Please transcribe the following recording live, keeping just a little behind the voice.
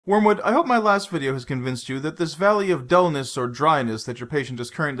Wormwood, I hope my last video has convinced you that this valley of dullness or dryness that your patient is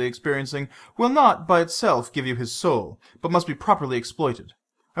currently experiencing will not, by itself, give you his soul, but must be properly exploited.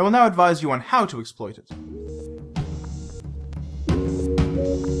 I will now advise you on how to exploit it.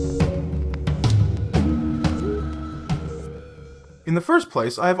 In the first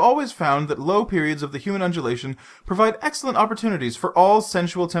place, I have always found that low periods of the human undulation provide excellent opportunities for all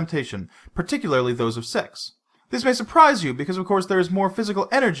sensual temptation, particularly those of sex. This may surprise you because, of course, there is more physical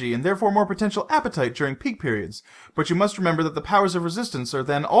energy and therefore more potential appetite during peak periods, but you must remember that the powers of resistance are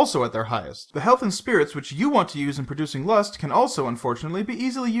then also at their highest. The health and spirits which you want to use in producing lust can also, unfortunately, be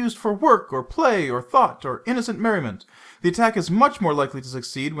easily used for work or play or thought or innocent merriment. The attack is much more likely to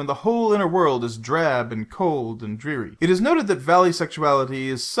succeed when the whole inner world is drab and cold and dreary. It is noted that valley sexuality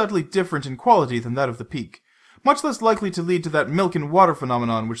is subtly different in quality than that of the peak. Much less likely to lead to that milk and water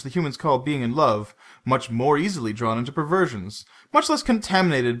phenomenon which the humans call being in love, much more easily drawn into perversions, much less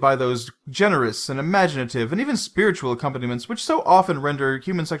contaminated by those generous and imaginative and even spiritual accompaniments which so often render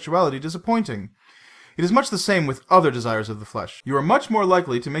human sexuality disappointing. It is much the same with other desires of the flesh. You are much more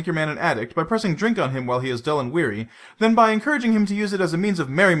likely to make your man an addict by pressing drink on him while he is dull and weary, than by encouraging him to use it as a means of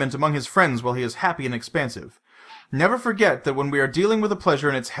merriment among his friends while he is happy and expansive. Never forget that when we are dealing with a pleasure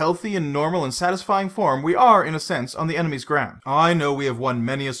in its healthy and normal and satisfying form, we are, in a sense, on the enemy's ground. I know we have won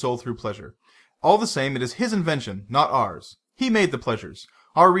many a soul through pleasure. All the same, it is his invention, not ours. He made the pleasures.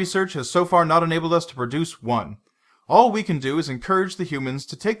 Our research has so far not enabled us to produce one. All we can do is encourage the humans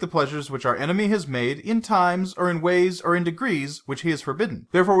to take the pleasures which our enemy has made in times or in ways or in degrees which he has forbidden.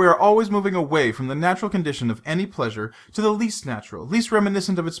 Therefore we are always moving away from the natural condition of any pleasure to the least natural, least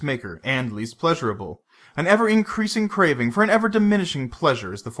reminiscent of its maker, and least pleasurable. An ever-increasing craving for an ever-diminishing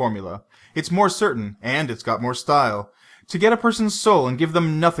pleasure is the formula. It's more certain, and it's got more style. To get a person's soul and give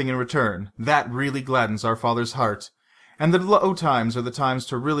them nothing in return, that really gladdens our Father's heart. And the low times are the times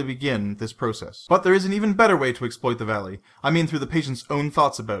to really begin this process. But there is an even better way to exploit the valley. I mean through the patient's own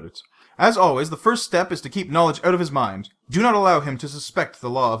thoughts about it. As always, the first step is to keep knowledge out of his mind. Do not allow him to suspect the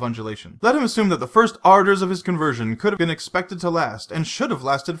law of undulation. Let him assume that the first ardors of his conversion could have been expected to last, and should have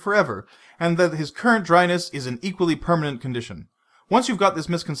lasted forever, and that his current dryness is an equally permanent condition. Once you've got this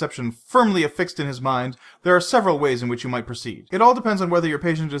misconception firmly affixed in his mind, there are several ways in which you might proceed. It all depends on whether your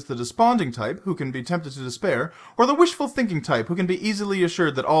patient is the desponding type, who can be tempted to despair, or the wishful thinking type, who can be easily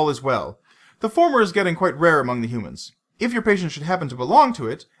assured that all is well. The former is getting quite rare among the humans. If your patient should happen to belong to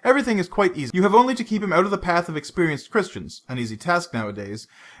it, everything is quite easy. You have only to keep him out of the path of experienced Christians, an easy task nowadays,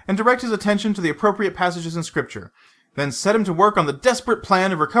 and direct his attention to the appropriate passages in Scripture. Then set him to work on the desperate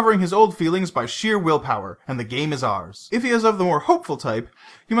plan of recovering his old feelings by sheer willpower, and the game is ours. If he is of the more hopeful type,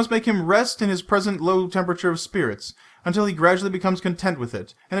 you must make him rest in his present low temperature of spirits, until he gradually becomes content with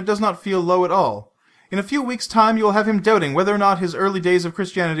it, and it does not feel low at all. In a few weeks' time, you will have him doubting whether or not his early days of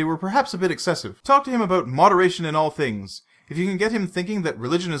Christianity were perhaps a bit excessive. Talk to him about moderation in all things. If you can get him thinking that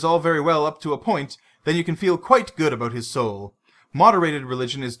religion is all very well up to a point, then you can feel quite good about his soul. Moderated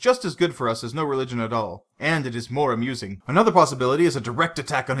religion is just as good for us as no religion at all, and it is more amusing. Another possibility is a direct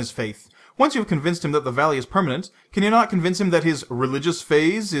attack on his faith. Once you have convinced him that the valley is permanent, can you not convince him that his religious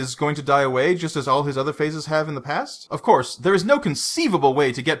phase is going to die away just as all his other phases have in the past? Of course, there is no conceivable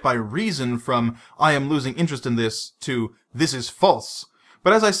way to get by reason from "I am losing interest in this" to "this is false."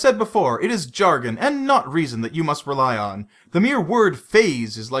 But as I said before, it is jargon, and not reason, that you must rely on. The mere word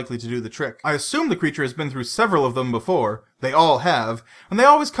phase is likely to do the trick. I assume the creature has been through several of them before. They all have, and they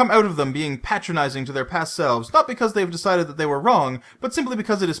always come out of them being patronizing to their past selves, not because they have decided that they were wrong, but simply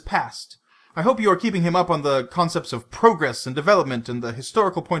because it is past. I hope you are keeping him up on the concepts of progress and development and the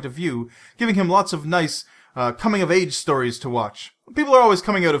historical point of view, giving him lots of nice, coming-of-age stories to watch. People are always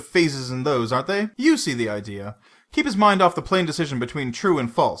coming out of phases in those, aren't they? You see the idea. Keep his mind off the plain decision between true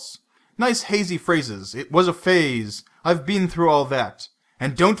and false. Nice hazy phrases. It was a phase. I've been through all that.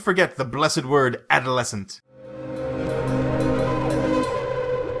 And don't forget the blessed word adolescent.